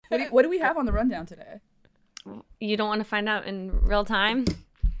What do we have on the rundown today? You don't want to find out in real time?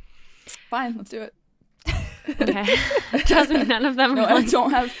 Fine, let's do it. Okay. Trust me, none of them. No, I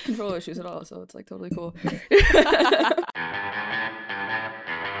don't have control issues at all, so it's like totally cool.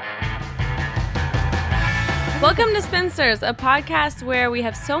 Welcome to Spinsters, a podcast where we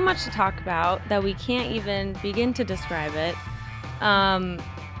have so much to talk about that we can't even begin to describe it.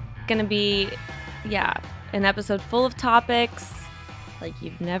 Gonna be, an episode full of topics like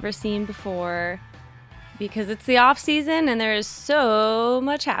you've never seen before because it's the off season and there is so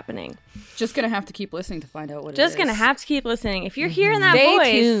much happening. Just gonna have to keep listening to find out what it is. Just gonna have to keep listening. If you're hearing that Stay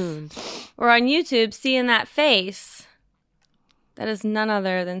voice tuned. or on YouTube seeing that face, that is none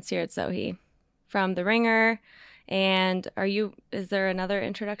other than Sirat Sohi from The Ringer. And is there another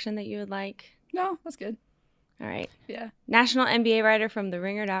introduction that you would like? No, that's good. All right. Yeah. National NBA writer from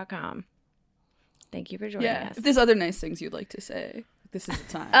TheRinger.com. Thank you for joining us. If there's other nice things you'd like to say, this is the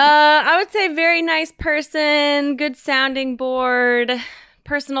time. I would say very nice person, good sounding board,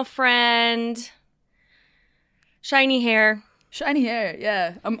 personal friend, shiny hair. Shiny hair,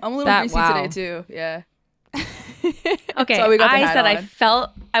 yeah. I'm a little greasy today too, yeah. Okay, So we got the I hat said on.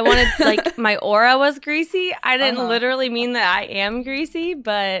 I wanted, like, my aura was greasy. I didn't Uh-huh. literally mean that I am greasy,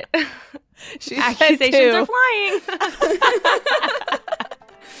 but She accusations said are too. flying.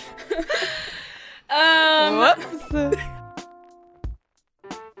 Whoops.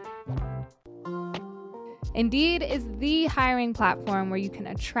 Indeed is the hiring platform where you can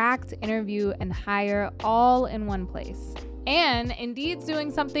attract, interview, and hire all in one place. And Indeed's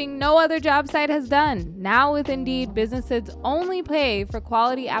doing something no other job site has done. Now with Indeed, businesses only pay for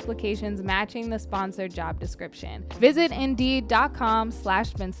quality applications matching the sponsored job description. Visit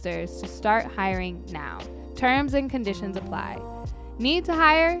Indeed.com/Spinsters to start hiring now. Terms and conditions apply. Need to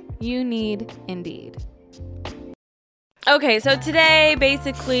hire? You need Indeed. Okay, so today,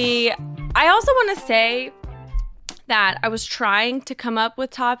 basically, I also want to say that I was trying to come up with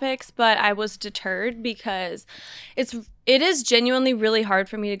topics, but I was deterred because it is genuinely really hard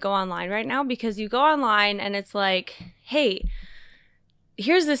for me to go online right now, because you go online and it's like, hey,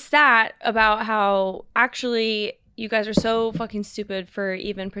 here's this stat about how actually you guys are so fucking stupid for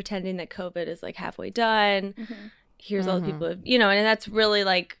even pretending that COVID is like halfway done. Mm-hmm. Here's all the people, and that's really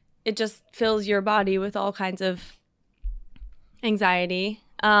like, it just fills your body with all kinds of anxiety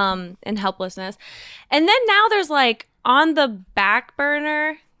and helplessness. And then now there's like on the back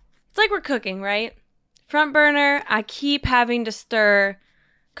burner, it's like we're cooking, right? Front burner, I keep having to stir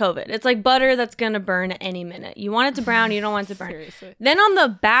COVID. It's like butter that's going to burn at any minute. You want it to brown, you don't want it to burn. Seriously. Then on the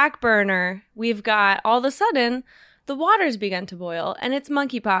back burner, we've got all of a sudden the water's begun to boil and it's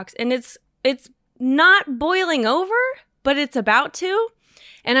monkeypox, and it's not boiling over, but it's about to.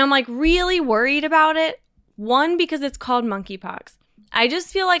 And I'm like really worried about it. One, because it's called monkeypox. I just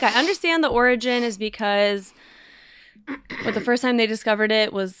feel like I understand the origin is because the first time they discovered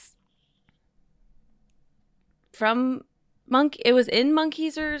it was from it was in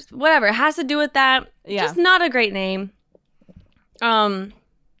monkeys or whatever. It has to do with that. Yeah. Just not a great name. Could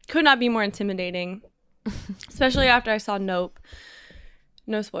not be more intimidating. Especially after I saw Nope.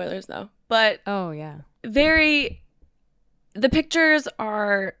 No spoilers though. But Oh, yeah. the pictures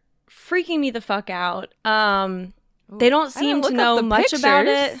are freaking me the fuck out. They don't seem to look up know the much about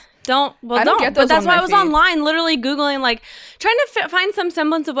pictures. it. Don't get But those that's on why my I was feed. online, literally Googling, like trying to find some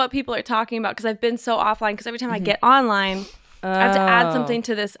semblance of what people are talking about, because I've been so offline. Because every time I get online, I have to add something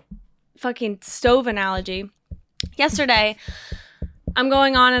to this fucking stove analogy. Yesterday, I'm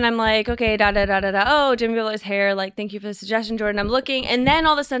going on and I'm like, okay, oh, Jimmy Butler's hair, like, thank you for the suggestion, Jordan. I'm looking, and then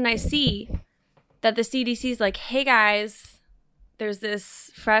all of a sudden I see that the CDC's like, hey guys, there's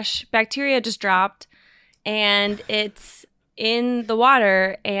this fresh bacteria just dropped, and it's in the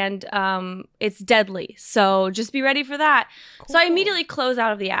water, and it's deadly. So just be ready for that. Cool. So I immediately close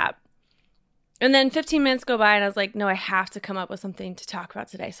out of the app. And then 15 minutes go by, and I was like, no, I have to come up with something to talk about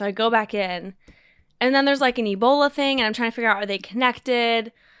today. So I go back in, and then there's like an Ebola thing, and I'm trying to figure out, are they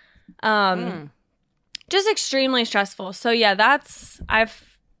connected? Just extremely stressful. So yeah,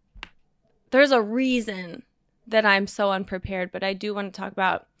 there's a reason that I'm so unprepared, but I do want to talk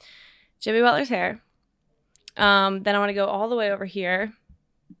about Jimmy Butler's hair. Then I want to go all the way over here.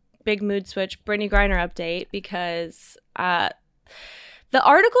 Big mood switch, Brittany Griner update, because the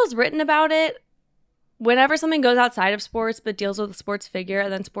articles written about it, whenever something goes outside of sports but deals with a sports figure,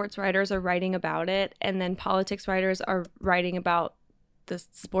 and then sports writers are writing about it, and then politics writers are writing about the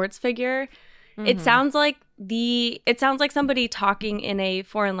sports figure, it sounds like somebody talking in a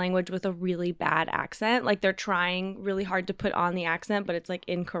foreign language with a really bad accent. Like they're trying really hard to put on the accent, but it's like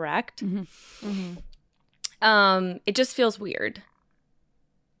incorrect. It just feels weird.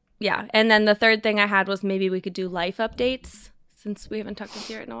 yeah. And then the third thing I had was maybe we could do life updates since we haven't talked to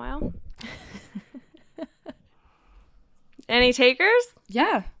Sierra in a while. Any takers?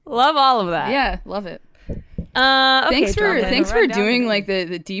 Yeah. Love all of that. Yeah, love it. Okay, Thanks for doing like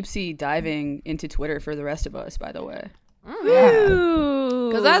the deep sea diving into Twitter for the rest of us, by the way.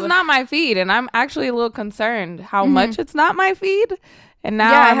 Because that's not my feed, and I'm actually a little concerned how much it's not my feed. And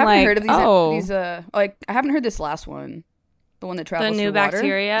now I I'm haven't like, heard of these like I haven't heard this last one, the one that travels the new through water.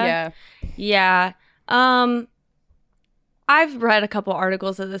 bacteria. Yeah. I've read a couple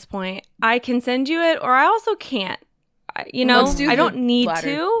articles at this point. I can send you it, or I also can't. You know, I don't need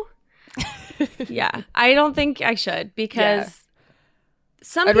to. Yeah, I don't think I should because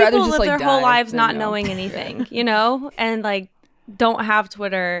some people live their whole lives not knowing anything, you know, and like don't have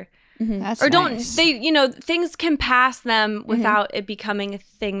Twitter or don't they, you know, things can pass them without it becoming a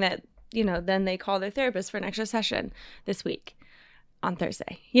thing that, you know, then they call their therapist for an extra session this week on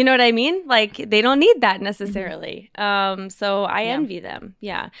Thursday. You know what I mean? Like they don't need that necessarily. So I envy them.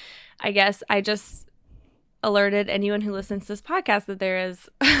 Yeah. I guess I just alerted anyone who listens to this podcast that there is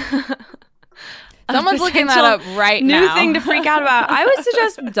someone's looking that up right now. New thing to freak out about. I would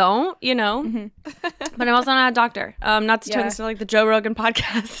suggest don't, you know. But I'm also not a doctor. Not to turn this into like the Joe Rogan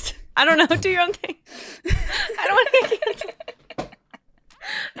podcast. I don't know. Do your own thing. I don't want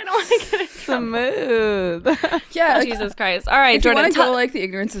to get it. Smooth. Yeah. Jesus Christ. All right, if Jordan. You want to go like the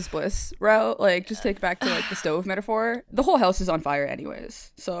ignorance is bliss route, like just take it back to like the stove metaphor. The whole house is on fire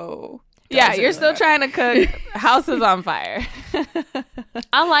anyways, so. Yeah, you're still trying to cook. House is on fire.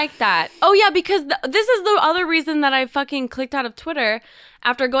 I like that. Oh, yeah, because this is the other reason that I fucking clicked out of Twitter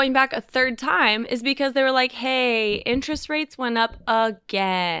after going back a third time is because they were like, hey, interest rates went up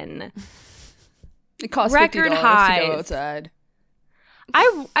again. It costs record $50 highs. to go outside.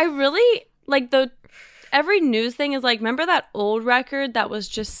 I really, like, every news thing is like, remember that old record that was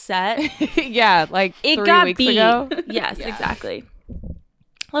just set? Yeah, like it 3 got weeks beat. ago. Yes, exactly.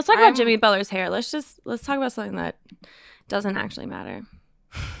 Let's talk about Jimmy Butler's hair. Let's talk about something that doesn't actually matter.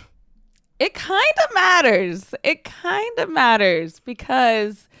 It kind of matters. It kind of matters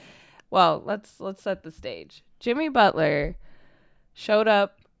because, well, let's set the stage. Jimmy Butler showed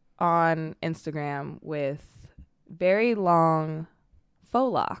up on Instagram with very long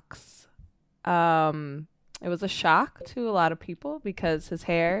faux locks. It was a shock to a lot of people because his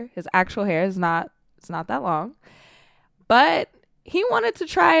actual hair is not that long, but he wanted to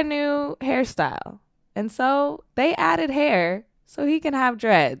try a new hairstyle. And so they added hair so he can have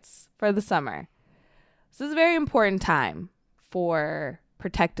dreads for the summer. This is a very important time for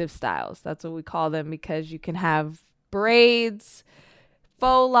protective styles. That's what we call them because you can have braids,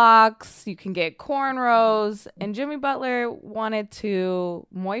 faux locks, you can get cornrows. And Jimmy Butler wanted to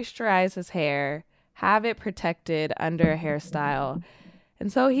moisturize his hair, have it protected under a hairstyle.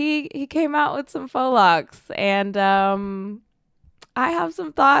 And so he came out with some faux locks. And I have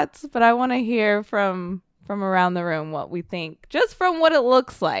some thoughts, but I want to hear from around the room what we think, just from what it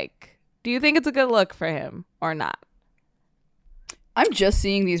looks like. Do you think it's a good look for him or not? I'm just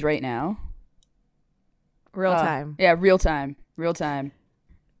seeing these right now. Real time. Yeah, real time.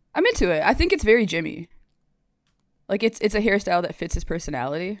 I'm into it. I think it's very Jimmy. Like it's a hairstyle that fits his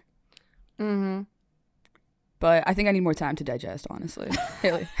personality. Mm-hmm. But I think I need more time to digest, honestly.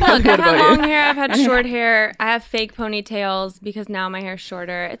 Haley, look, I've had long hair. I've had short hair. I have fake ponytails because now my hair's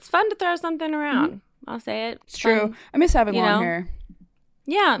shorter. It's fun to throw something around. I'll say it. It's true. I miss having long hair.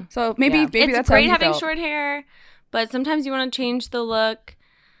 Yeah. So maybe it's that's great how having short hair, but sometimes you want to change the look.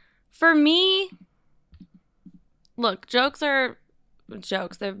 For me, look, jokes are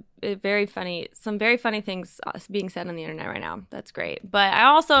jokes. They're very funny. Some very funny things being said on the internet right now. That's great. But I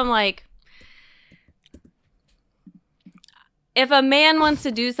also am like, if a man wants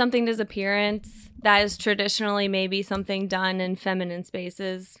to do something to his appearance that is traditionally maybe something done in feminine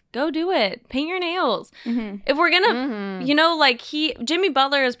spaces, go do it. Paint your nails. Mm-hmm. If we're gonna, you know, like Jimmy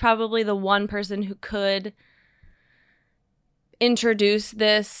Butler is probably the one person who could introduce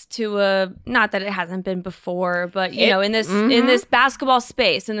this to not that it hasn't been before, but you know, in this basketball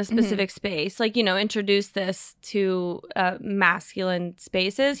space, in this specific space, like, you know, introduce this to masculine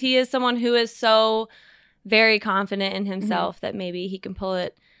spaces. He is someone who is so very confident in himself that maybe he can pull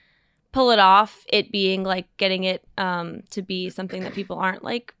it off, it being like getting it to be something that people aren't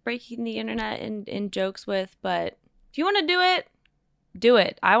like breaking the internet in jokes with. But if you want to do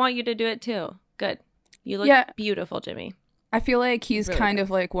it. I want you to do it too. Good. You look beautiful, Jimmy. I feel like he's really kind of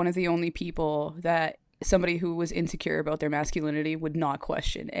like one of the only people that somebody who was insecure about their masculinity would not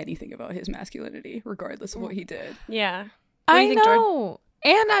question anything about his masculinity, regardless of what he did. Yeah. I know.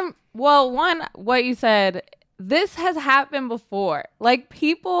 And what you said, this has happened before. Like,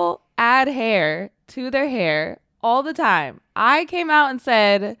 people add hair to their hair all the time. I came out and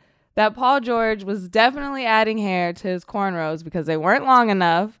said that Paul George was definitely adding hair to his cornrows because they weren't long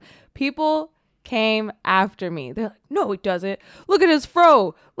enough. People came after me. They're like, no, he doesn't. Look at his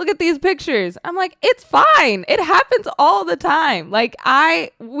fro. Look at these pictures. I'm like, it's fine. It happens all the time. Like,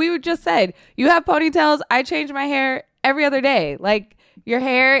 we just said, you have ponytails. I change my hair every other day. Like, your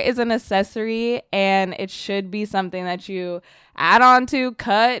hair is an accessory, and it should be something that you add on to,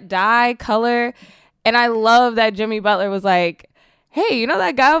 cut, dye, color. And I love that Jimmy Butler was like, hey, you know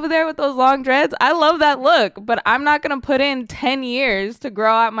that guy over there with those long dreads? I love that look, but I'm not going to put in 10 years to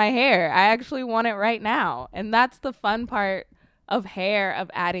grow out my hair. I actually want it right now. And that's the fun part of hair, of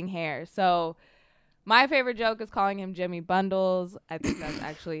adding hair. So my favorite joke is calling him Jimmy Bundles. I think that's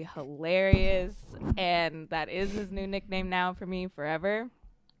actually hilarious. And that is his new nickname now for me forever.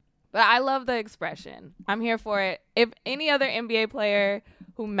 But I love the expression. I'm here for it. If any other NBA player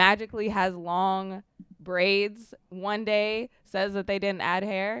who magically has long braids one day says that they didn't add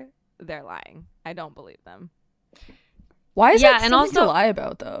hair, they're lying. I don't believe them. Why is that something to lie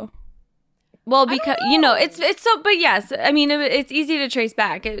about, though? Well, because, it's so, but yes, I mean, it's easy to trace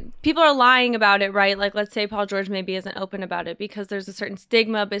back. People are lying about it, right? Like, let's say Paul George maybe isn't open about it because there's a certain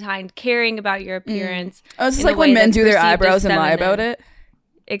stigma behind caring about your appearance. Oh, it's like when men do their eyebrows and lie about it?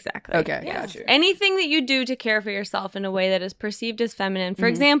 Exactly. Okay, yes. Gotcha. Anything that you do to care for yourself in a way that is perceived as feminine. For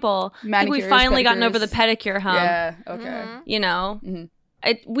example, I think we've finally gotten over the pedicure hump. Yeah,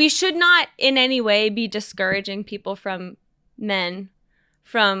 okay. We should not in any way be discouraging people from men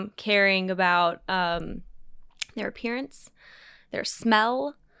from caring about their appearance, their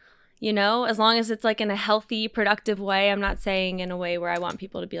smell, as long as it's like in a healthy, productive way. I'm not saying in a way where I want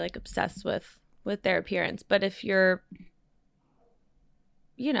people to be like obsessed with their appearance. But if you're,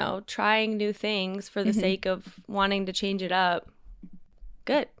 trying new things for the sake of wanting to change it up,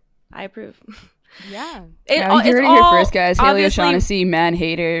 good. I approve. Yeah. You heard it here first, guys. Haley O'Shaughnessy, man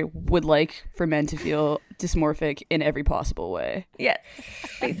hater, would like for men to feel dysmorphic in every possible way. Yes,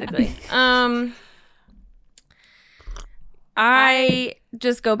 basically. I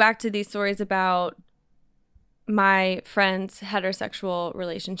just go back to these stories about my friends' heterosexual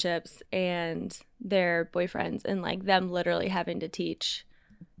relationships and their boyfriends and like them literally having to teach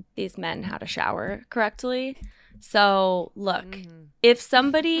these men how to shower correctly. So look, if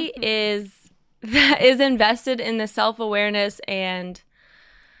somebody is invested in the self-awareness and,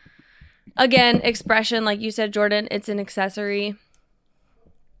 again, expression, like you said, Jordan, it's an accessory.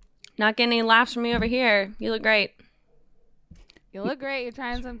 Not getting any laughs from me over here. You look great. You look great. You're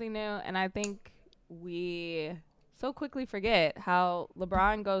trying something new. And I think we so quickly forget how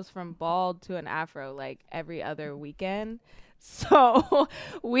LeBron goes from bald to an afro like every other weekend. So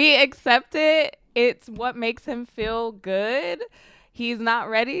we accept it. It's what makes him feel good. He's not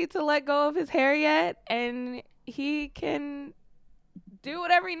ready to let go of his hair yet, and he can do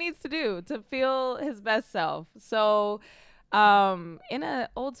whatever he needs to do to feel his best self. So in an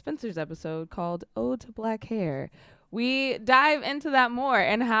old Spencer's episode called Ode to Black Hair, we dive into that more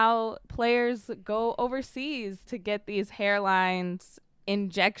and how players go overseas to get these hairlines,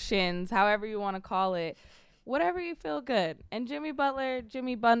 injections, however you want to call it, whatever you feel good. And Jimmy Butler,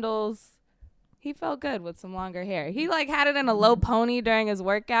 Jimmy Bundles, he felt good with some longer hair. He like had it in a low pony during his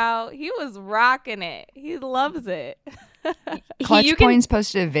workout. He was rocking it. He loves it. Clutch Points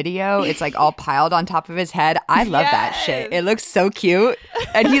posted a video. It's like all piled on top of his head. I love that shit. It looks so cute.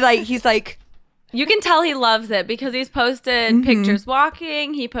 And he's like, you can tell he loves it because he's posted pictures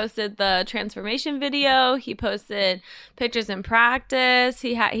walking. He posted the transformation video. He posted pictures in practice.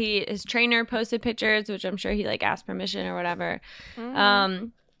 His trainer posted pictures, which I'm sure he like asked permission or whatever.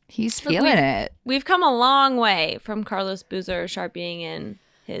 He's feeling it. We've come a long way from Carlos Boozer sharpieing in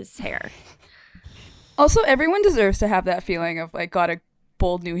his hair. Also, everyone deserves to have that feeling of like got a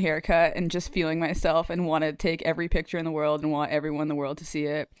bold new haircut and just feeling myself and want to take every picture in the world and want everyone in the world to see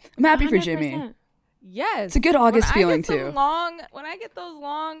it. I'm happy 100%. For Jimmy. Yes. It's a good August feeling too. When I get those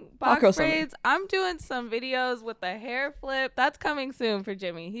long box braids, I'm doing some videos with the hair flip. That's coming soon for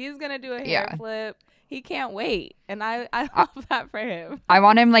Jimmy. He's going to do a hair flip. He can't wait. And I love that for him. I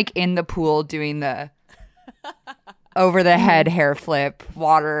want him like in the pool doing the over the head hair flip,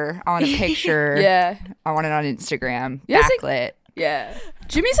 water. I want a picture. Yeah. I want it on Instagram. Backlit. Yeah.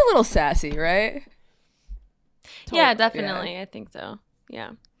 Jimmy's a little sassy, right? Yeah, definitely. Yeah. I think so.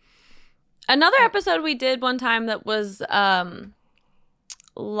 Yeah. Another episode we did one time that was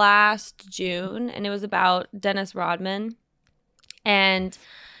last June, and it was about Dennis Rodman and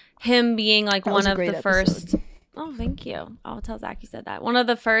him being like one of the first. Oh, thank you. I'll tell Zach you said that. One of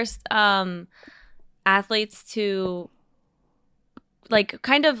the first athletes to like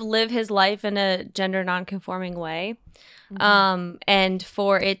kind of live his life in a gender non-conforming way. And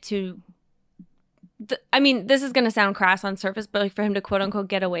for it to, I mean, this is going to sound crass on surface, but like for him to quote unquote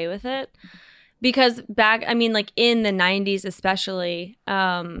get away with it, because back, I mean, like in the 90s, especially,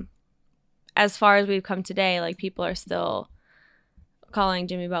 as far as we've come today, like people are still calling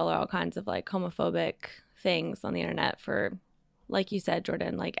Jimmy Butler all kinds of like homophobic things on the internet for, like you said,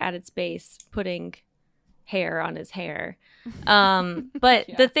 Jordan, like added space, putting hair on his hair. But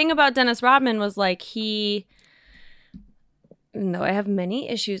the thing about Dennis Rodman was like though I have many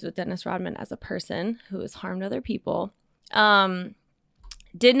issues with Dennis Rodman as a person who has harmed other people,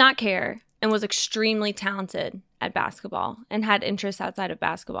 did not care and was extremely talented at basketball and had interests outside of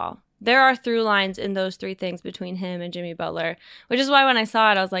basketball. There are through lines in those three things between him and Jimmy Butler, which is why when I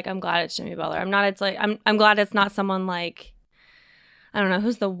saw it, I was like, I'm glad it's Jimmy Butler. I'm glad it's not someone like, I don't know,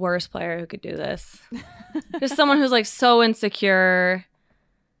 who's the worst player who could do this? Just someone who's like so insecure.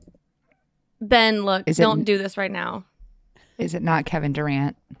 Ben, look, don't do this right now. Is it not Kevin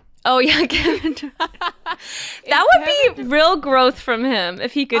Durant? Oh, yeah, Kevin Durant. That would be real growth from him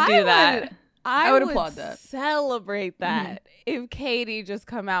if he could do that. I would applaud that. Celebrate that. If KD just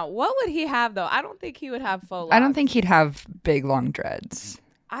come out, what would he have though? I don't think he would have faux locks. I don't think he'd have big long dreads.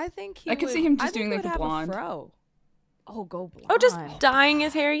 I think I could see him just doing like the blonde. Oh, go blonde. Oh, just dyeing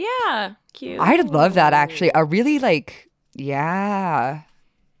his hair. Yeah, cute. I'd love that actually. A really like,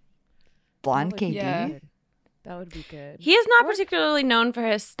 blonde KD. Yeah. That would be good. He is not particularly known for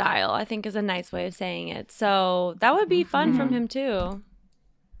his style, I think is a nice way of saying it. So that would be fun from him too.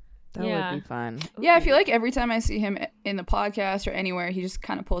 That would be fun. Yeah, I feel like every time I see him in the podcast or anywhere, he just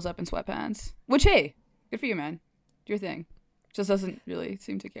kind of pulls up in sweatpants. Which, hey, good for you, man. Do your thing. Just doesn't really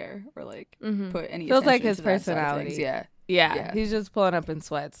seem to care or like put any feels attention like his to that side of personality. things. Yeah. He's just pulling up in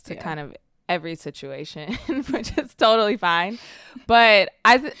sweats to kind of every situation, which is totally fine. But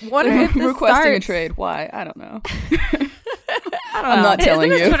requesting a trade. Why? I don't know. I'm not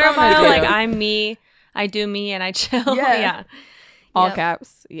telling Isn't you. his Twitter bio like I'm me, I do me, and I chill? Yeah. All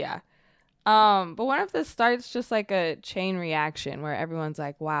caps. Yeah. But what if this starts just like a chain reaction where everyone's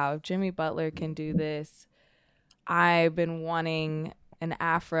like, wow, if Jimmy Butler can do this, I've been wanting an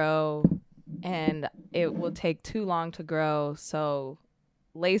afro and it will take too long to grow. So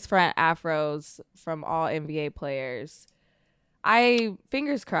lace front afros from all NBA players.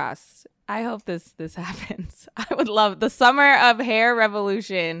 Fingers crossed. I hope this happens. I would love the summer of hair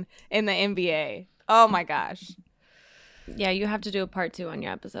revolution in the NBA. Oh my gosh. Yeah, you have to do a part 2 on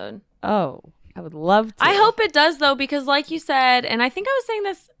your episode. Oh, I would love to. I hope it does, though, because like you said, and I think I was saying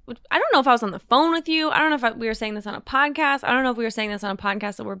this, I don't know if I was on the phone with you. I don't know if we were saying this on a podcast. I don't know if we were saying this on a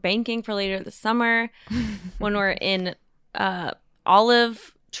podcast that we're banking for later this summer when we're in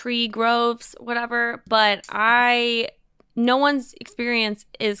olive tree groves, whatever. But no one's experience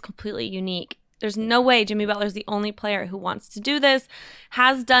is completely unique. There's no way Jimmy Butler's the only player who wants to do this,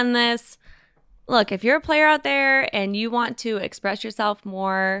 has done this. Look, if you're a player out there and you want to express yourself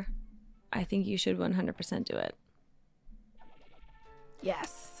more, I think you should 100% do it.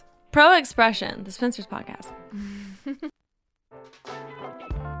 Yes. Pro Expression, the Spinsters podcast.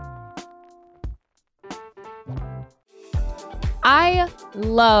 I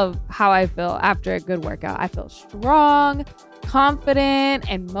love how I feel after a good workout. I feel strong, confident,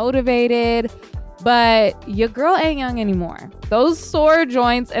 and motivated. But your girl ain't young anymore. Those sore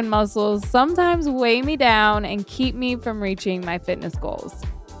joints and muscles sometimes weigh me down and keep me from reaching my fitness goals.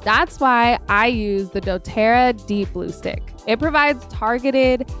 That's why I use the doTERRA Deep Blue Stick. It provides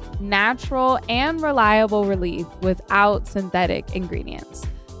targeted, natural, and reliable relief without synthetic ingredients.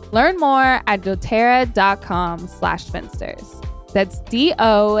 Learn more at doterra.com/spinsters. That's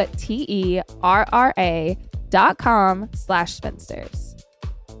DOTERRA.com/spinsters.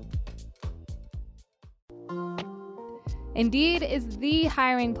 Indeed is the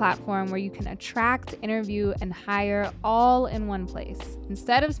hiring platform where you can attract, interview, and hire all in one place.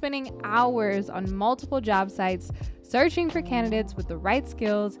 Instead of spending hours on multiple job sites searching for candidates with the right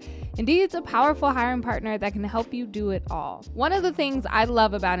skills, Indeed's a powerful hiring partner that can help you do it all. One of the things I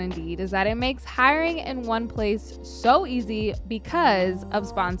love about Indeed is that it makes hiring in one place so easy because of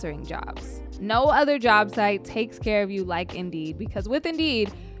sponsoring jobs. No other job site takes care of you like Indeed, because with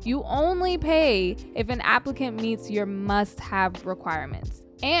Indeed, you only pay if an applicant meets your must-have requirements.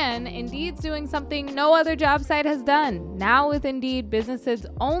 And Indeed's doing something no other job site has done. Now with Indeed, businesses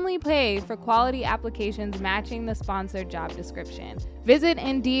only pay for quality applications matching the sponsored job description. Visit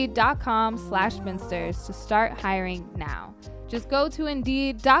Indeed.com/spinsters to start hiring now. Just go to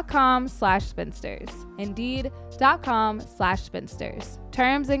Indeed.com/spinsters. Indeed.com/spinsters.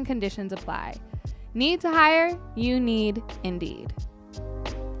 Terms and conditions apply. Need to hire? You need Indeed.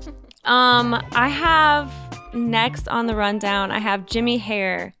 I have next on the rundown, I have Jimmy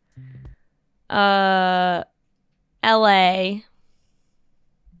Hare, LA. I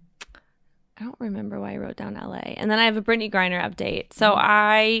don't remember why I wrote down LA. And then I have a Brittany Griner update. So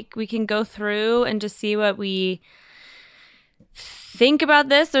we can go through and just see what we think about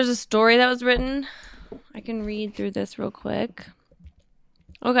this. There's a story that was written. I can read through this real quick.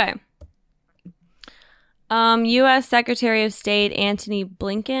 Okay. U.S. Secretary of State Antony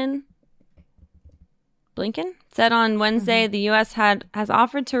Blinken said on Wednesday the U.S. has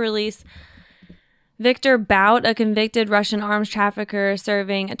offered to release Victor Bout, a convicted Russian arms trafficker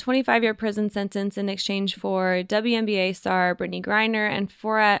serving a 25-year prison sentence in exchange for WNBA star Brittany Griner and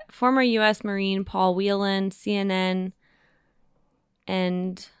former U.S. Marine Paul Whelan. CNN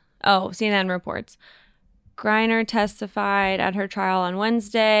reports. Griner testified at her trial on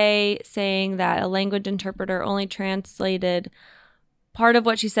Wednesday, saying that a language interpreter only translated part of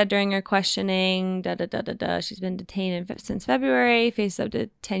what she said during her questioning. She's been detained since February, faces up to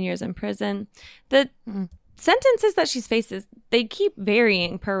 10 years in prison. The sentences that she's faces, they keep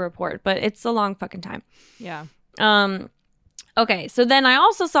varying per report, but it's a long fucking time. Yeah. Okay, so then I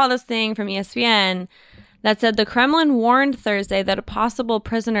also saw this thing from ESPN that said the Kremlin warned Thursday that a possible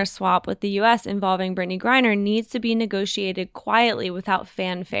prisoner swap with the U.S. involving Brittany Griner needs to be negotiated quietly without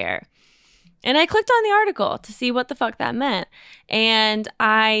fanfare. And I clicked on the article to see what the fuck that meant. And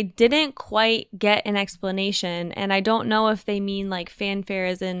I didn't quite get an explanation. And I don't know if they mean like fanfare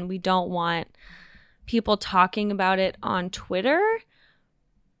as in we don't want people talking about it on Twitter.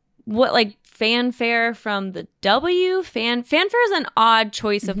 What, like fanfare from the W? Fanfare is an odd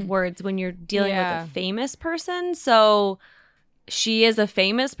choice of words when you're dealing with a famous person. So she is a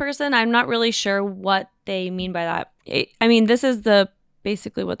famous person. I'm not really sure what they mean by that. This is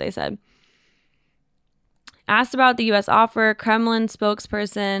basically what they said. Asked about the U.S. offer, Kremlin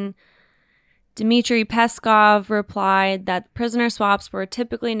spokesperson Dmitry Peskov replied that prisoner swaps were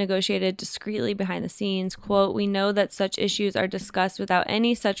typically negotiated discreetly behind the scenes. Quote, "We know that such issues are discussed without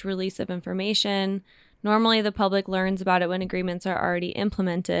any such release of information. Normally, the public learns about it when agreements are already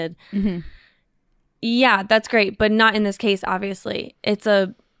implemented." Mm-hmm. Yeah, that's great, but not in this case, obviously. It's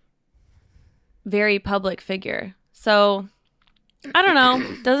a very public figure. So, I don't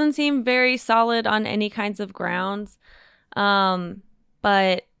know. Doesn't seem very solid on any kinds of grounds.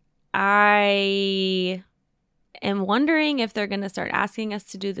 But I am wondering if they're going to start asking us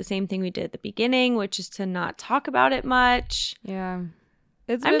to do the same thing we did at the beginning, which is to not talk about it much. Yeah.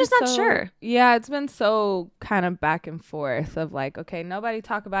 I'm just not sure. Yeah, it's been so kind of back and forth of like, okay, nobody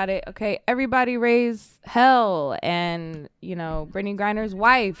talk about it. Okay, everybody raise hell. And, Brittany Griner's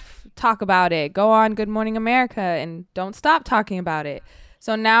wife, talk about it. Go on Good Morning America and don't stop talking about it.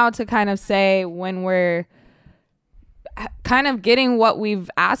 So now to kind of say when we're kind of getting what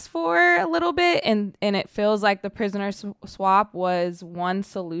we've asked for a little bit, and it feels like the prisoner swap was one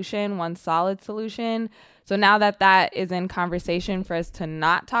solution, one solid solution. So now that is in conversation for us to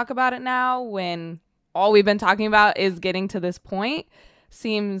not talk about it now when all we've been talking about is getting to this point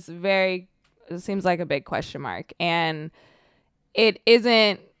seems like a big question mark. And it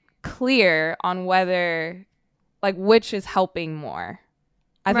isn't clear on whether, like, which is helping more.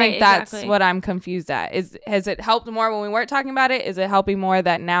 I think that's exactly what I'm confused at. Has it helped more when we weren't talking about it? Is it helping more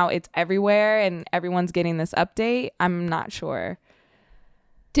that now it's everywhere and everyone's getting this update? I'm not sure.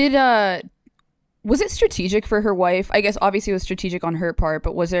 Was it strategic for her wife? I guess obviously it was strategic on her part,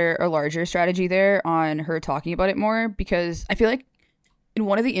 but was there a larger strategy there on her talking about it more? Because I feel like in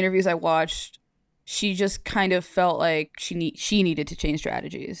one of the interviews I watched, she just kind of felt like she needed to change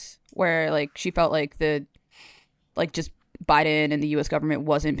strategies, where like she felt like just Biden and the U.S. government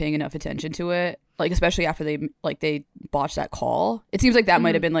wasn't paying enough attention to it, like especially after they botched that call. It seems like that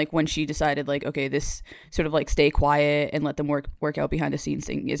might have been like when she decided like, okay, this sort of like stay quiet and let them work out behind the scenes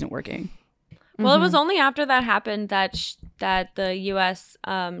thing isn't working. Well, it was only after that happened that the U.S.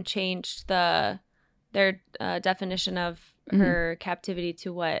 changed their definition of her captivity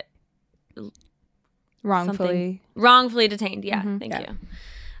to what? Wrongfully detained. Yeah, thank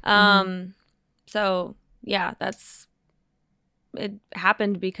you. So yeah, it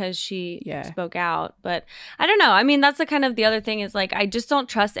happened because she spoke out. But I don't know. I mean, that's the other thing is like I just don't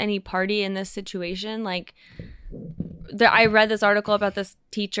trust any party in this situation. Like. I read this article about this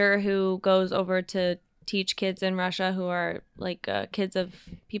teacher who goes over to teach kids in Russia who are like kids of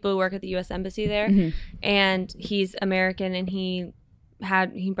people who work at the U.S. Embassy there. Mm-hmm. And he's American and he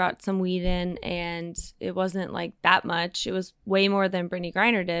brought some weed in and it wasn't like that much. It was way more than Brittany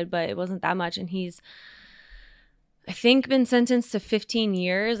Griner did, but it wasn't that much. And he's I think, been sentenced to 15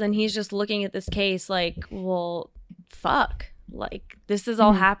 years. And he's just looking at this case like, well, fuck. Like, this is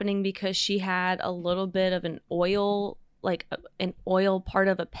all happening because she had a little bit of an oil, like an oil part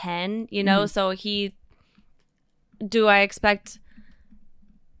of a pen, you know? So do I expect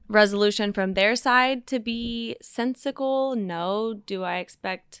resolution from their side to be sensical? No. Do I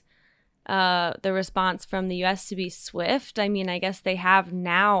expect the response from the U.S. to be swift? I mean, I guess they have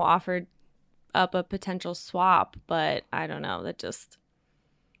now offered up a potential swap, but I don't know. That just...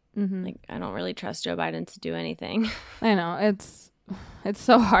 like, I don't really trust Joe Biden to do anything. I know it's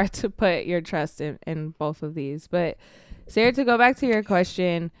so hard to put your trust in both of these. But Sarah, to go back to your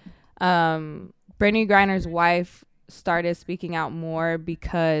question, Brittany Griner's wife started speaking out more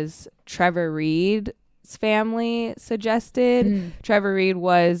because Trevor Reed's family suggested. Trevor Reed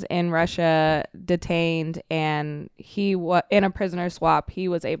was in Russia detained, and he was in a prisoner swap. He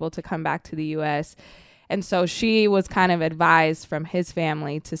was able to come back to the U.S. And so she was kind of advised from his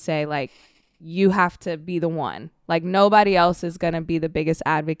family to say, like, you have to be the one. Like, nobody else is going to be the biggest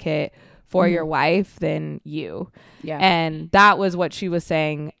advocate for your wife than you. Yeah. And that was what she was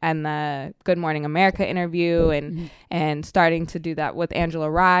saying in the Good Morning America interview, and starting to do that with Angela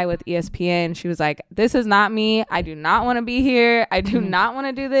Rye with ESPN. She was like, this is not me. I do not want to be here. I do not want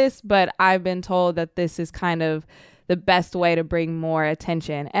to do this. But I've been told that this is kind of the best way to bring more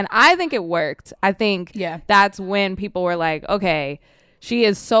attention. And I think it worked. I think that's when people were like, okay, she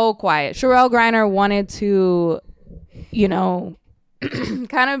is so quiet. Cherelle Griner wanted to, you know,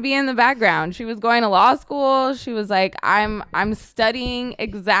 kind of be in the background. She was going to law school. She was like, I'm studying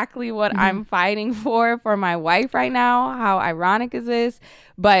exactly what I'm fighting for my wife right now. How ironic is this?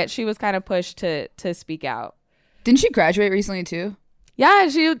 But she was kind of pushed to speak out. Didn't she graduate recently too? Yeah,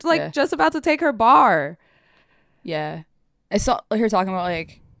 she was like just about to take her bar. Yeah. I saw her talking about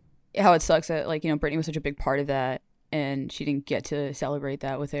like how it sucks that, like, you know, Brittany was such a big part of that and she didn't get to celebrate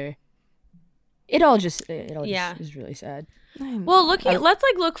that with her. It all just is really sad. Well, let's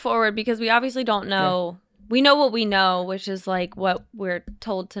like look forward, because we obviously don't know. Yeah. We know what we know, which is like what we're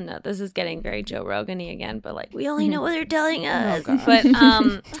told to know. This is getting very Joe Rogan-y again, but like, we only know what they're telling us. But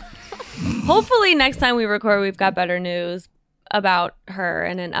hopefully next time we record, we've got better news about her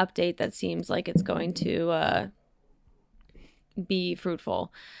and an update that seems like it's going to be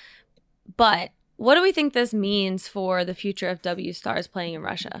fruitful. But what do we think this means for the future of W stars playing in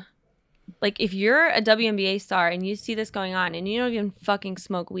Russia? Like, if you're a WNBA star and you see this going on and you don't even fucking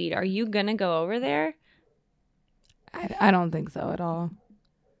smoke weed, are you gonna go over there? I don't think so at all.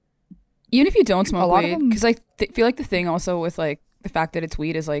 Even if you don't smoke weed, because I feel like the thing also with like the fact that it's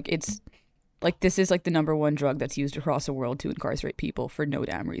weed is like, it's like, this is like the number one drug that's used across the world to incarcerate people for no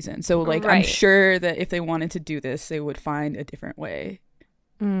damn reason. So like, I'm sure that if they wanted to do this, they would find a different way.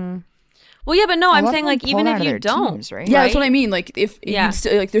 Well, yeah, but no, I'm saying like, even if you don't, teams, right? Yeah, that's what I mean. Like, if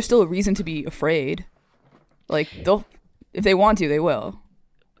like, there's still a reason to be afraid. Like, if they want to, they will.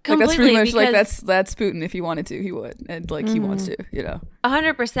 Like, that's pretty much like that's Putin. If he wanted to, he would, and like he wants to, you know.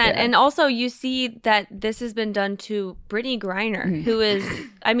 100%. And also, you see that this has been done to Brittany Griner, who is,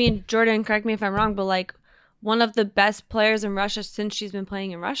 I mean, Jordan, correct me if I'm wrong, but like one of the best players in Russia since she's been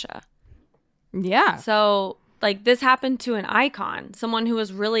playing in Russia. Yeah. So like, this happened to an icon, someone who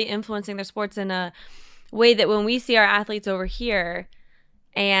was really influencing their sports in a way that when we see our athletes over here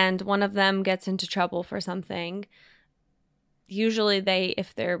and one of them gets into trouble for something, usually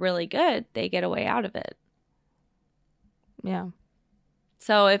if they're really good, they get a way out of it. Yeah.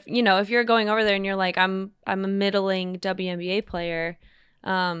 So if you're going over there and you're like, I'm a middling WNBA player,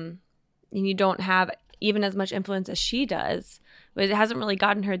 and you don't have even as much influence as she does, but it hasn't really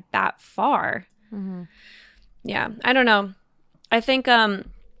gotten her that far. Yeah, I don't know. I think I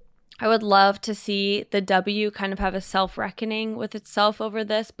would love to see the W kind of have a self-reckoning with itself over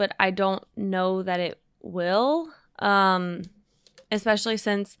this, but I don't know that it will, especially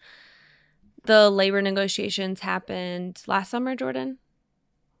since the labor negotiations happened last summer, Jordan?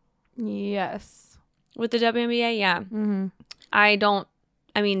 Yes. With the WNBA, yeah.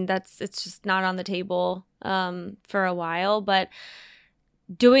 It's just not on the table for a while, but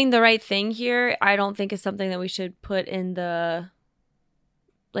doing the right thing here, I don't think is something that we should put our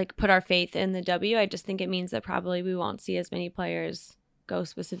faith in the W. I just think it means that probably we won't see as many players go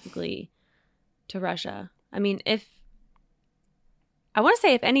specifically to Russia. I mean, I want to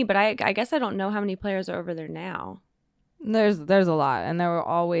say if any, but I guess I don't know how many players are over there now. There's a lot, and there were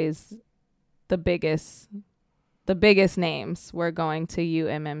always the biggest names were going to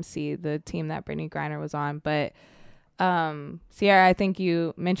UMMC, the team that Brittany Griner was on. But Sierra, I think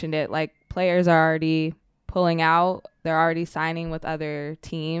you mentioned it, like, players are already pulling out. They're already signing with other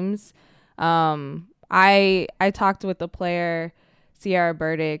teams. I I talked with the player Sierra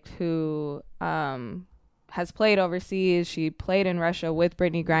Burdick, who has played overseas. She played in Russia with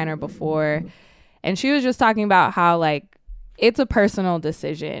Brittany Griner before, and she was just talking about how like it's a personal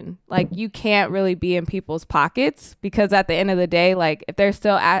decision. Like you can't really be in people's pockets, because at the end of the day, like if they're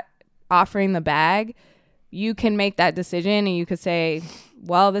still offering the bag, you can make that decision and you could say,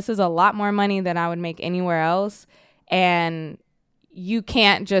 well, this is a lot more money than I would make anywhere else. And you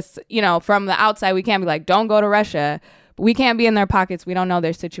can't just, you know, from the outside, we can't be like, don't go to Russia. We can't be in their pockets. We don't know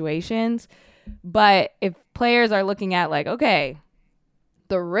their situations. But if players are looking at like, okay,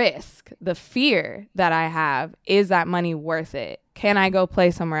 the risk, the fear that I have, is that money worth it? Can I go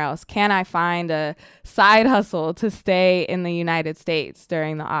play somewhere else? Can I find a side hustle to stay in the United States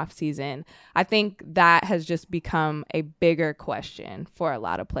during the off season? I think that has just become a bigger question for a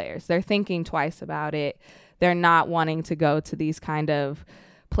lot of players. They're thinking twice about it. They're not wanting to go to these kind of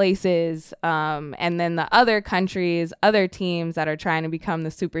places. And then the other countries, other teams that are trying to become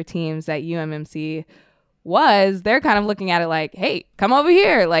the super teams that UMMC was, they're kind of looking at it like, hey, come over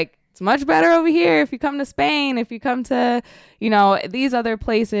here. Like, it's much better over here if you come to Spain, if you come to, you know, these other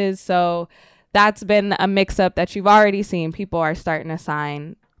places. So that's been a mix-up that you've already seen. People are starting to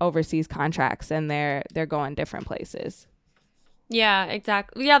sign overseas contracts and they're going different places. Yeah,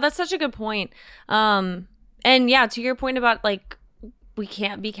 exactly. Yeah, that's such a good point. And yeah, to your point about like, we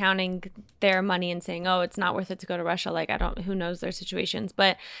can't be counting their money and saying, oh, it's not worth it to go to Russia. Like, who knows their situations,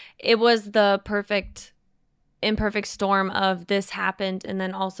 but it was the imperfect storm of this happened, and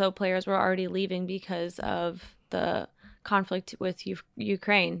then also players were already leaving because of the conflict with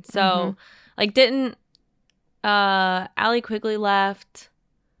Ukraine. So like, didn't Allie Quigley left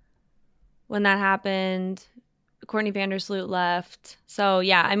when that happened? Courtney Vandersloot left. So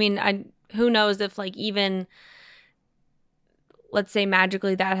yeah, I mean, who knows if like, even let's say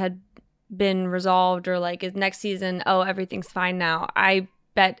magically that had been resolved, or like next season, oh, everything's fine now. I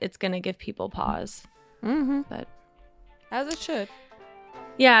bet it's gonna give people pause. But as it should.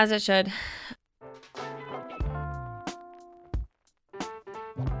 Yeah, as it should.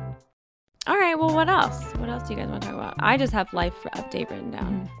 All right, well, what else? What else do you guys want to talk about? I just have life update written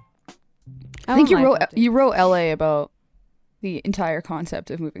down. I think you wrote LA about the entire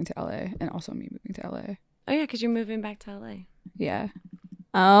concept of moving to LA, and also me moving to LA. Oh yeah, because you're moving back to LA. Yeah.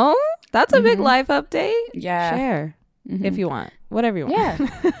 Oh, that's a big life update. Yeah. Share if you want. Whatever you want.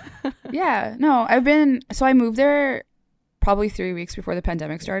 Yeah. Yeah. No, I moved there probably 3 weeks before the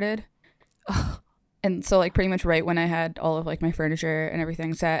pandemic started. And so like pretty much right when I had all of like my furniture and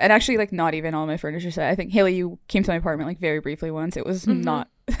everything set, and actually like not even all my furniture set. I think Haley, you came to my apartment like very briefly once. It was not.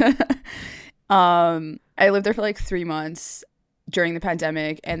 I lived there for like 3 months during the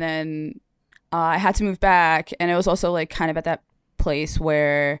pandemic, and then I had to move back, and it was also like kind of at that place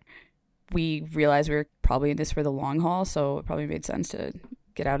where we realized we were probably in this for the long haul, so it probably made sense to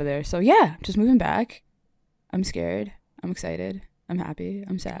get out of there. So yeah, just moving back. I'm scared. I'm excited. I'm happy.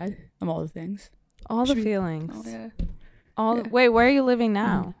 I'm sad. I'm all the things. All the feelings. Oh yeah. Wait, where are you living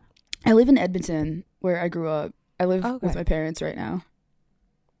now? I live in Edmonton, where I grew up. I live with my parents right now.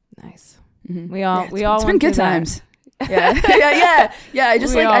 Nice. Mm-hmm. We all it's been good times. Yeah. Yeah. I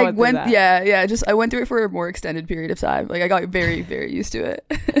just I went through it for a more extended period of time. Like I got very, very used to it.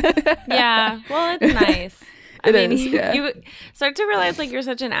 Yeah. Well, it's nice. You start to realize like you're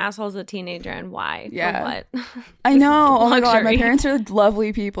such an asshole as a teenager, and why? Yeah. For what? I know. Oh my God. My parents are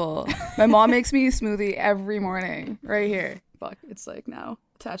lovely people. My mom makes me a smoothie every morning right here. Fuck. It's like now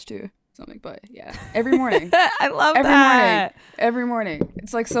attached to something, but yeah, every morning. I love that. Every morning.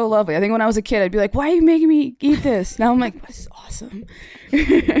 It's like so lovely. I think when I was a kid, I'd be like, why are you making me eat this? Now I'm like, this is awesome.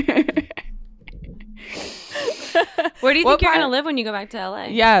 Where do you think you're gonna live when you go back to LA?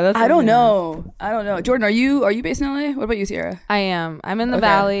 Yeah, that's I don't know. Jordan, are you based in LA? What about you, Sierra? I am. I'm in the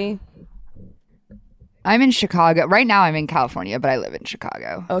Valley. I'm in Chicago. Right now I'm in California, but I live in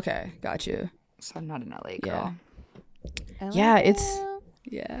Chicago. Okay, got you. So I'm not an LA girl. Yeah, it's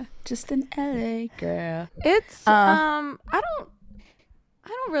just an LA girl. It's I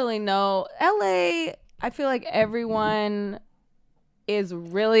don't really know. LA, I feel like everyone is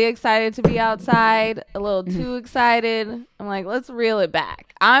really excited to be outside, a little too excited. I'm like, let's reel it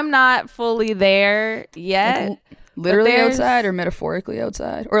back. I'm not fully there yet. Like, literally outside or metaphorically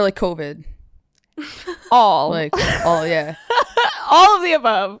outside? Or like COVID? All. Yeah. All of the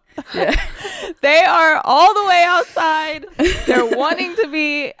above. Yeah. They are all the way outside. They're wanting to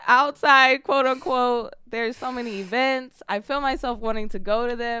be outside, quote unquote. There's so many events. I feel myself wanting to go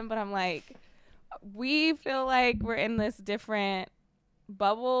to them, but I'm like, we feel like we're in this different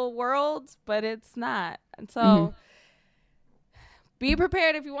bubble world, but it's not. And so be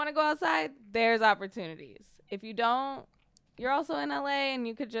prepared. If you want to go outside, there's opportunities. If you don't, you're also in LA and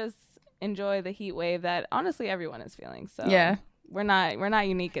you could just enjoy the heat wave that honestly everyone is feeling. So Yeah. we're not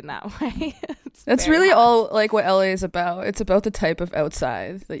unique in that way. That's really hot. All like what LA is about. It's about the type of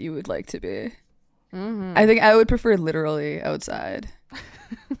outside that you would like to be. Mm-hmm. I think I would prefer literally outside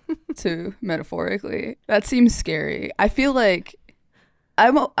to metaphorically. That seems scary. I feel like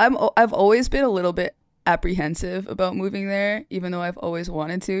I've always been a little bit apprehensive about moving there, even though I've always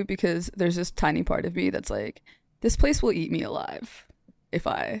wanted to, because there's this tiny part of me that's like, this place will eat me alive if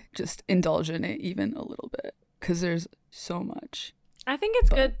I just indulge in it even a little bit, because there's so much. I think it's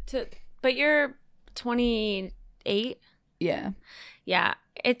good to, but you're 28. Yeah.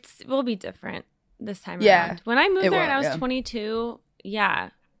 It will be different this time around. When I moved there and I was 22,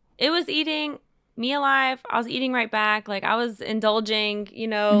 it was eating me alive. I was eating right back. Like, I was indulging,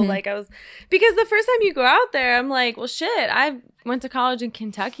 like I was, because the first time you go out there, I'm like, well, shit, I went to college in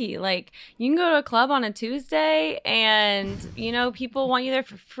Kentucky. Like, you can go to a club on a Tuesday and, people want you there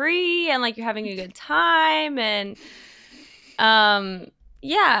for free and like you're having a good time. And,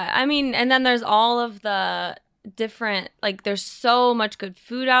 I mean, and then there's all of the different, like, there's so much good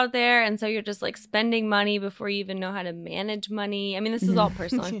food out there, and so you're just like spending money before you even know how to manage money. I mean, this is all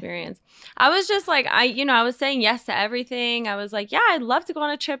personal experience. I was just like, I was saying yes to everything. I was like, yeah, I'd love to go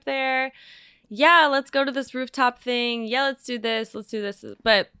on a trip there. Yeah, let's go to this rooftop thing. Yeah, let's do this.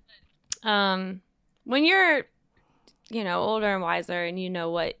 But when you're older and wiser and you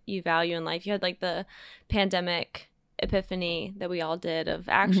know what you value in life, you had like the pandemic epiphany that we all did of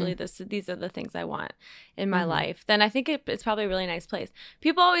actually these are the things I want in my life, then I think it's probably a really nice place.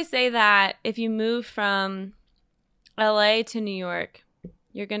 People always say that if you move from LA to New York,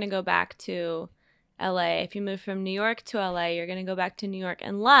 you're going to go back to LA. If you move from New York to LA, you're going to go back to New York,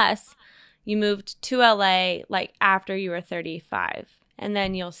 unless you moved to LA like after you were 35, and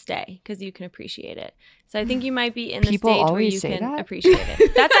then you'll stay because you can appreciate it. So I think you might be in the stage where you can appreciate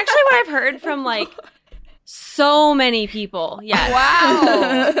it. That's actually what I've heard from like so many people. Yeah.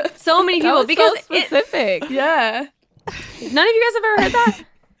 Wow. So many people. Because so specific. Yeah. None of you guys have ever heard that?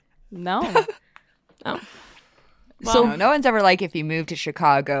 No. Oh. Well, so no one's ever like, if you move to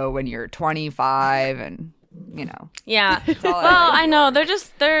Chicago when you're 25 and, Yeah. Well, I know.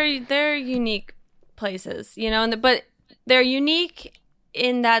 They're unique places, but they're unique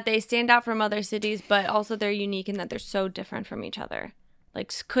in that they stand out from other cities, but also they're unique in that they're so different from each other.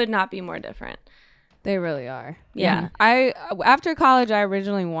 Like, could not be more different. They really are. Yeah. After college, I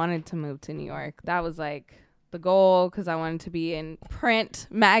originally wanted to move to New York. That was like the goal, because I wanted to be in print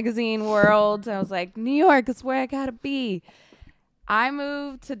magazine world. I was like, New York is where I gotta be. I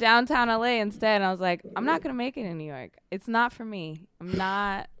moved to downtown LA instead, and I was like, I'm not gonna make it in New York. It's not for me. I'm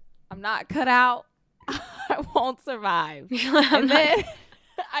not cut out. I won't survive. And then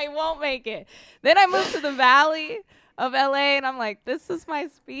I won't make it. Then I moved to the Valley of LA, and I'm like, this is my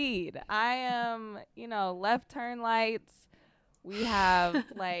speed. I am, left turn lights. We have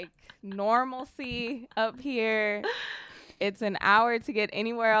like normalcy up here. It's an hour to get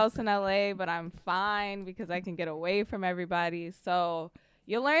anywhere else in LA, but I'm fine because I can get away from everybody. So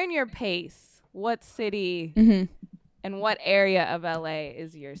you learn your pace. What city and what area of LA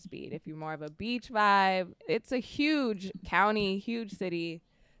is your speed? If you're more of a beach vibe, it's a huge county, huge city.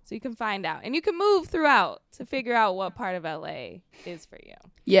 So you can find out. And you can move throughout to figure out what part of LA is for you.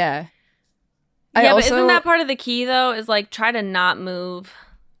 Yeah. But isn't that part of the key, though, is like try to not move.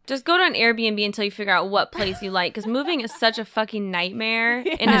 Just go to an Airbnb until you figure out what place you like. Because moving is such a fucking nightmare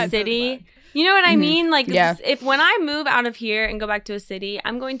in a city. You know what I mean? Like, if when I move out of here and go back to a city,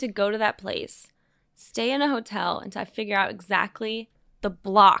 I'm going to go to that place, stay in a hotel until I figure out exactly the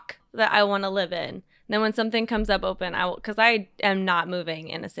block that I want to live in. Then when something comes up open, because I am not moving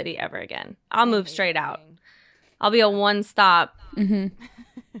in a city ever again. I'll move straight out. I'll be a one-stop.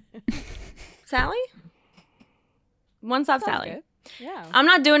 Sally? One-stop Sally. Good. Yeah. I'm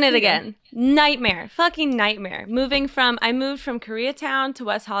not doing it again. Nightmare. Fucking nightmare. I moved from Koreatown to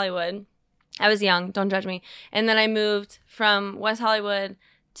West Hollywood. I was young. Don't judge me. And then I moved from West Hollywood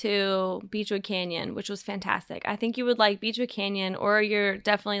to Beachwood Canyon, which was fantastic. I think you would like Beachwood Canyon, or you're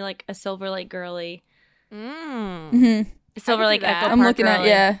definitely like a Silver Lake girly. Silver Lake Echo Park. I'm looking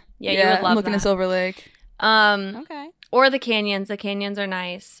girly. at you would love I'm looking at Silver Lake. Okay. Or the canyons. The canyons are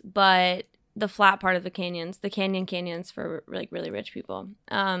nice, but the flat part of the canyons for like really rich people.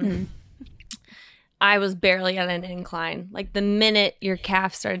 I was barely at an incline. Like the minute your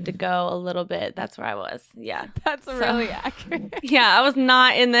calf started to go a little bit, that's where I was. Yeah. That's really accurate. Yeah, I was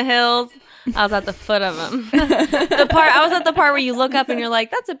not in the hills. I was at the foot of them. I was at the part where you look up and you're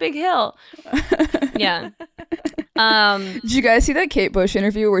like, that's a big hill. Yeah. Did you guys see that Kate Bush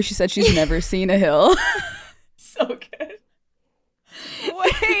interview where she said she's never seen a hill? So good.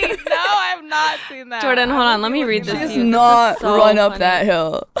 Wait, no, I have not seen that. Jordan, hold on. Let me read this. She to does you. not so run up funny. that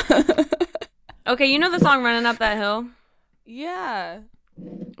hill. Okay, you know the song "Running Up That Hill"? Yeah,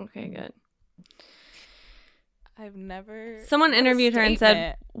 Okay, good. I've never. Someone interviewed her and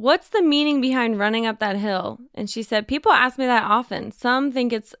said, "What's the meaning behind running up that hill?" And she said, "People ask me that often. Some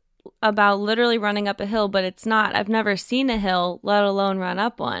think it's about literally running up a hill, but it's not. I've never seen a hill, let alone run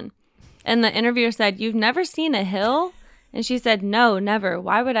up one." And the interviewer said, "You've never seen a hill?" And she said, "No, never.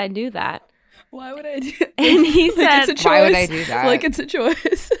 Why would I do that?" Why would I do that? And he said, it's a choice. Why would I do that? Like it's a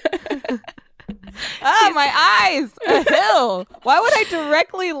choice. Ah, my eyes! A hill. Why would I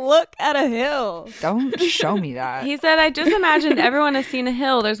directly look at a hill? Don't show me that. He said, "I just imagined everyone has seen a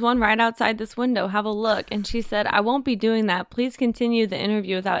hill. There's one right outside this window. Have a look." And she said, "I won't be doing that. Please continue the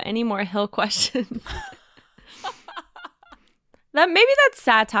interview without any more hill questions." Maybe that's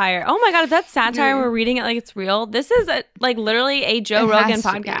satire. Oh my god, if that's satire, we're reading it like it's real. This is like literally a Joe Rogan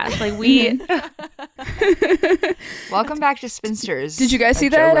podcast. Like we. Welcome back to Spinsters. Did you guys see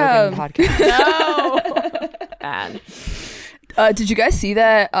Joe that, Rogan podcast? No. Bad. Did you guys see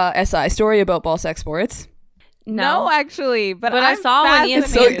that SI story about ball sack sports? No, actually, but I I'm saw when Ian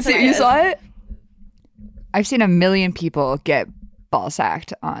fascinated. So you saw it? I've seen a million people get ball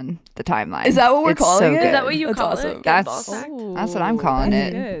sacked on the timeline. Is that what we're It's calling so it? good. Is that what you That's call awesome. it? That's- Ball sack? That's what I'm calling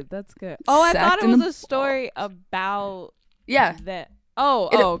That's it. Good. That's good. Oh, I Sacked thought it in was the a story about Yeah. that.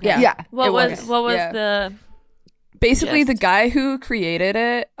 Okay. Yeah. What It was Yeah. the? Basically, the Gist. guy who created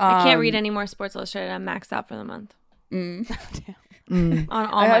it. I can't read any more Sports Illustrated. I'm maxed out for the month on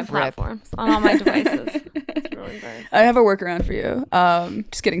all I my have- platforms, on all my devices. It's really bad. I have a workaround for you.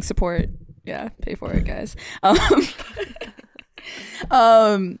 Just getting support. Yeah, pay for it, guys.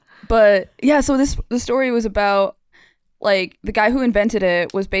 But yeah, so the story was about like the guy who invented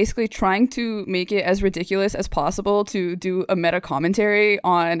it was basically trying to make it as ridiculous as possible to do a meta commentary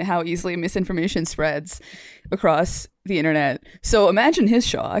on how easily misinformation spreads across the internet. So imagine his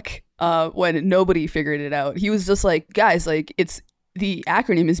shock when nobody figured it out. He was just like, guys, like the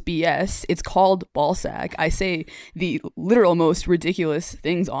acronym is BS. It's called ballsack. I say the literal most ridiculous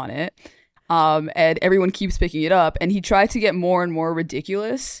things on it. And everyone keeps picking it up. And he tried to get more and more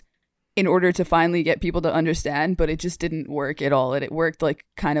ridiculous in order to finally get people to understand, but it just didn't work at all. And it worked like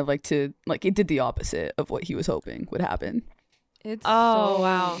kind of like it did the opposite of what he was hoping would happen. It's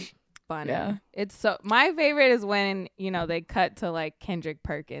wow. funny. Yeah. It's so my favorite is when, they cut to like Kendrick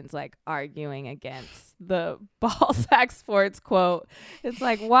Perkins like arguing against the ball sack sports quote. It's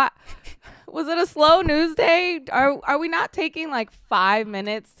like, what was it a slow news day? Are we not taking like 5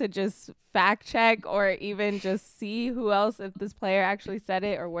 minutes to just fact check or even just see who else, if this player actually said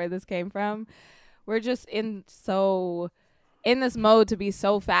it or where this came from? We're just in this mode to be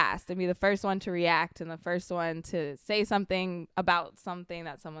so fast and be the first one to react and the first one to say something about something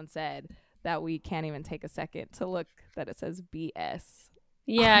that someone said that we can't even take a second to look that it says BS.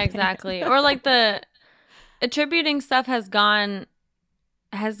 Yeah, exactly. Or like the attributing stuff has gotten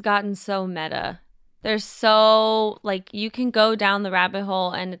so meta. There's so like you can go down the rabbit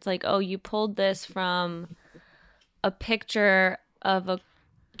hole and it's like, oh, you pulled this from a picture of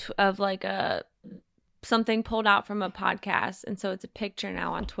something pulled out from a podcast, and so it's a picture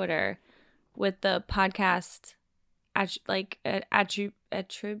now on Twitter with the podcast attribution.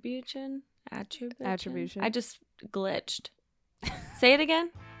 I just glitched. Say it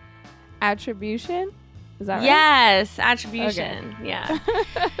again. Attribution? Is that right? Yes, attribution. Okay. Yeah.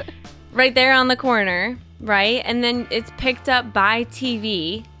 Right there on the corner, right? And then it's picked up by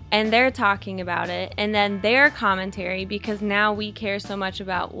TV and they're talking about it, and then their commentary, because now we care so much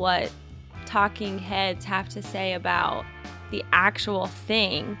about what talking heads have to say about the actual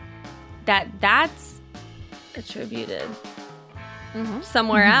thing, that's attributed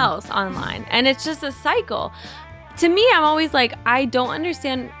somewhere else online. And it's just a cycle. To me, I'm always like, I don't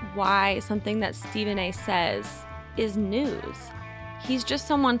understand why something that Stephen A. says is news. He's just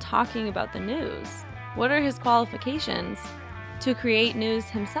someone talking about the news. What are his qualifications to create news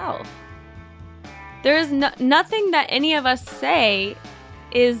himself? There is nothing that any of us say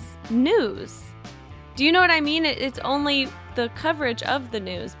is news. Do you know what I mean? It's only the coverage of the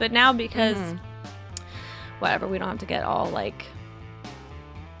news. But now because, whatever, we don't have to get all like...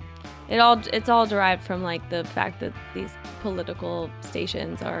 It's all derived from like the fact that these political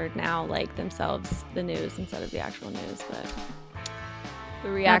stations are now like themselves the news instead of the actual news. But the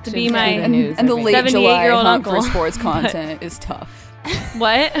reaction to be my the news and the late July 78-year-old hunt for uncle. sports content is tough.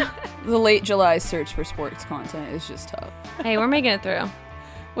 What? The late July search for sports content is just tough. Hey, we're making it through.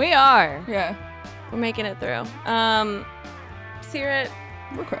 We are. Yeah. We're making it through. Sirit,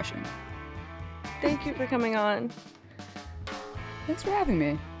 we're crushing. Thank you for coming on. Thanks for having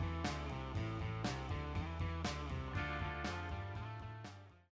me.